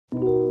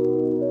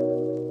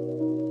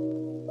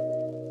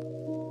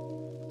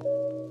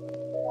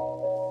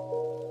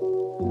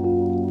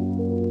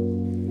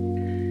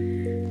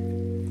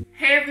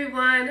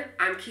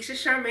I'm Keisha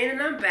Charmaine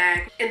and I'm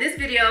back. In this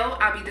video,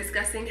 I'll be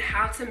discussing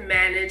how to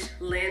manage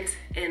lint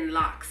in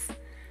locks.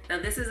 Now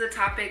this is a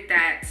topic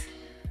that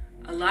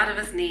a lot of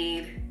us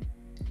need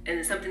and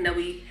it's something that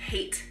we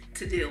hate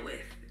to deal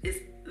with. It's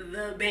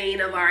the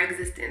bane of our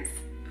existence.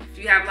 If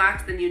you have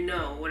locks, then you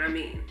know what I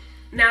mean.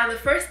 Now the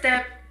first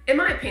step, in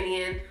my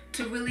opinion,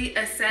 to really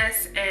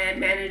assess and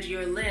manage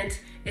your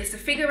lint is to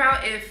figure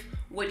out if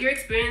what you're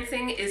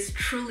experiencing is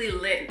truly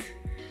lint.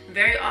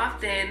 Very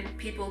often,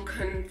 people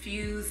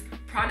confuse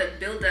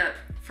product buildup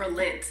for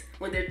lint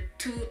when they're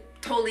two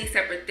totally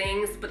separate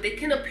things, but they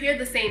can appear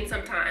the same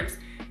sometimes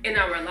in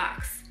our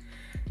locks.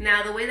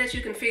 Now, the way that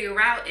you can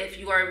figure out if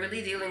you are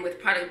really dealing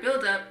with product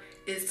buildup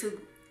is to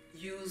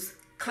use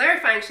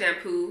clarifying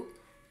shampoo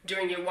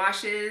during your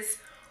washes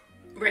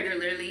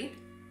regularly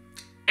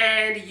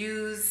and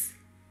use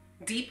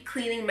deep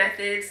cleaning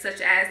methods such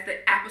as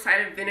the apple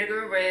cider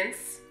vinegar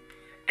rinse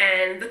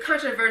and the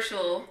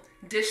controversial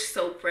dish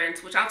soap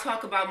rinse, which I'll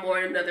talk about more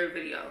in another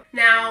video.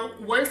 Now,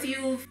 once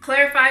you've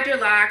clarified your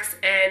locks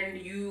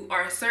and you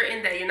are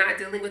certain that you're not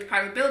dealing with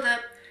product buildup,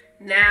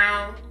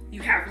 now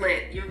you have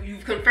lint.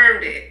 You've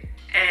confirmed it,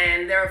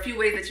 and there are a few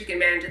ways that you can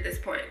manage at this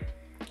point.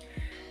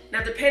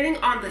 Now, depending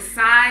on the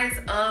size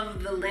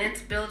of the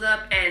lint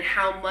buildup and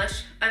how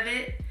much of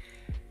it,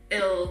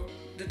 it'll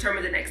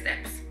determine the next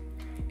steps.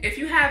 If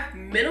you have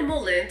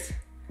minimal lint,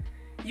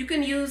 you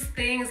can use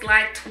things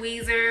like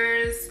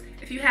tweezers.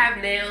 If you have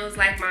nails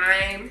like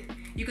mine,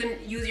 you can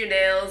use your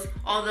nails.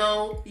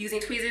 Although using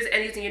tweezers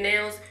and using your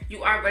nails,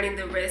 you are running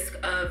the risk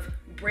of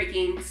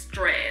breaking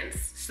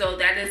strands. So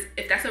that is,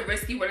 if that's a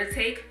risk you want to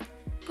take,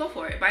 go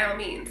for it by all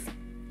means.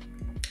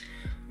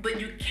 But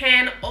you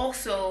can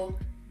also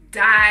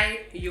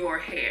dye your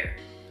hair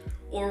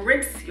or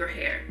rinse your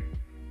hair.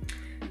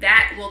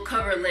 That will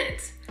cover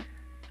lint.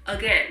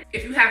 Again,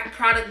 if you have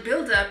product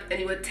buildup and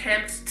you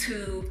attempt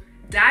to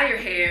dye your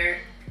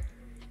hair,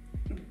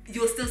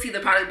 you'll still see the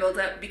product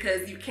buildup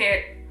because you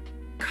can't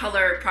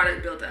color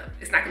product buildup.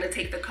 It's not going to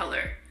take the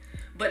color.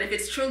 But if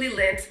it's truly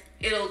lint,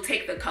 it'll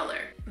take the color.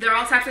 There are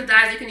all types of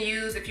dyes you can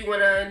use. If you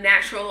want a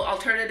natural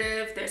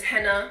alternative, there's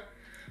henna.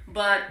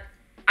 But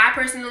I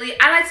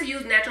like to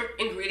use natural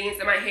ingredients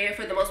in my hair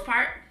for the most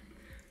part.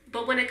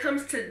 But when it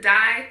comes to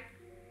dye,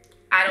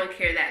 I don't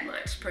care that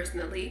much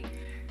personally.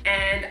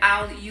 And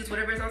I'll use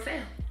whatever is on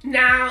sale.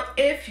 Now,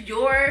 if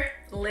your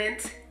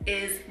lint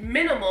is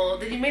minimal,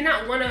 then you may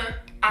not want to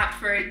opt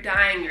for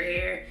dyeing your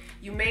hair.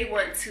 You may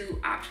want to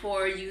opt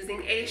for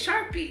using a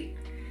Sharpie.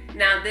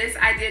 Now, this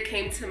idea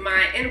came to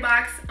my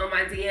inbox on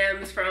my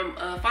DMs from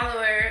a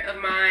follower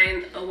of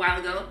mine a while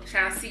ago.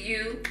 Shout out to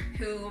you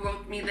who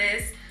wrote me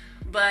this.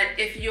 But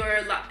if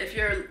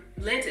your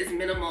lint is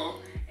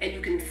minimal and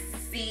you can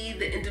see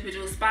the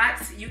individual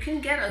spots, you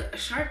can get a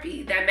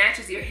Sharpie that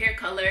matches your hair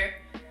color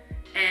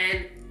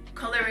and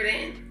color it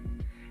in.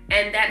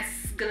 And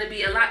that's gonna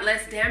be a lot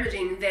less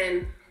damaging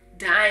than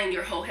dyeing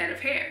your whole head of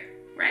hair,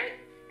 right?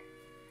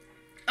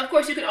 Of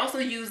course, you can also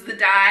use the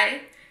dye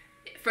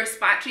for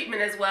spot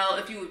treatment as well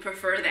if you would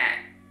prefer that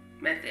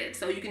method.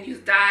 So you can use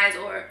dyes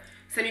or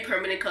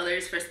semi-permanent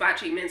colors for spot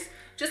treatments,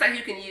 just like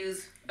you can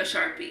use a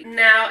Sharpie.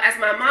 Now, as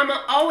my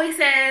mama always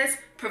says,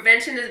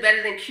 prevention is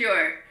better than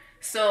cure.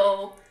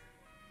 So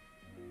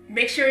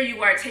make sure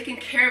you are taking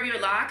care of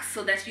your locks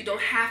so that you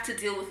don't have to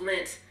deal with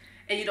lint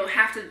and you don't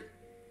have to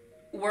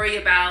worry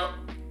about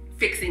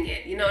fixing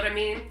it. You know what I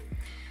mean?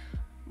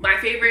 My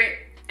favorite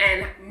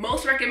and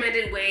most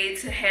recommended way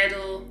to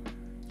handle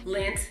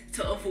lint,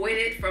 to avoid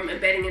it from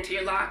embedding into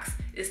your locks,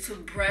 is to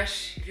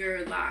brush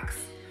your locks.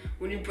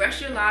 When you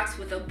brush your locks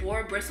with a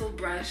boar bristle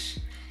brush,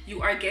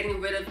 you are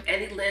getting rid of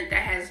any lint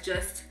that has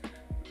just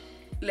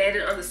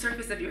landed on the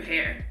surface of your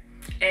hair.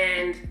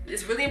 And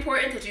it's really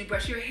important that you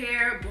brush your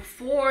hair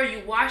before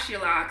you wash your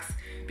locks,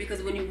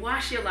 because when you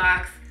wash your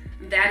locks,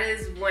 that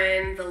is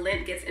when the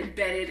lint gets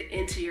embedded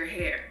into your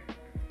hair.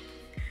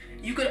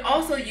 You could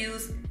also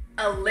use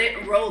a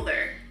lint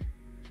roller.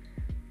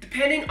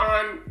 Depending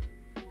on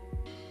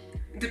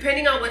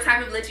what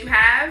type of lint you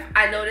have,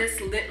 I noticed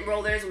lint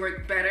rollers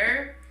work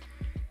better.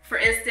 For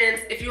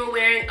instance, if you're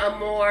wearing a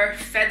more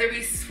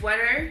feathery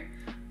sweater,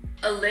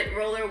 a lint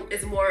roller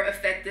is more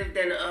effective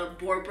than a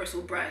boar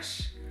bristle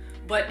brush.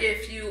 But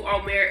if you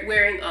are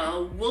wearing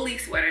a woolly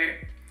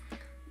sweater,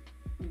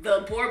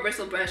 the boar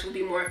bristle brush will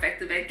be more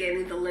effective at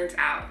getting the lint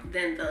out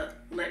than the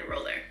lint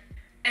roller.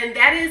 And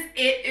that is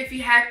it. If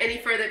you have any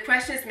further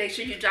questions, make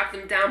sure you drop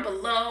them down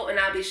below and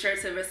I'll be sure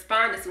to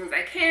respond as soon as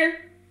I can.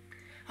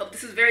 Hope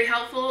this was very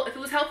helpful. If it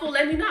was helpful,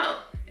 let me know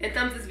and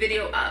thumbs this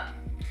video up.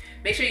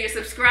 Make sure you're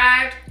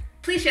subscribed.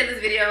 Please share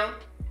this video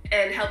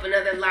and help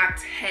another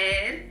locked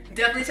head.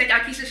 Definitely check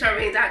out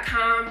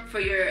KeishaCharmaine.com for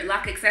your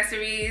lock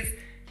accessories,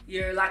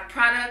 your lock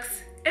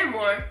products, and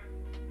more.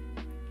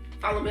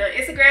 Follow me on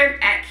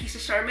Instagram at Keisha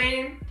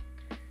Charmaine.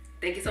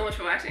 Thank you so much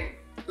for watching.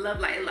 Love,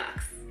 light, and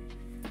locks.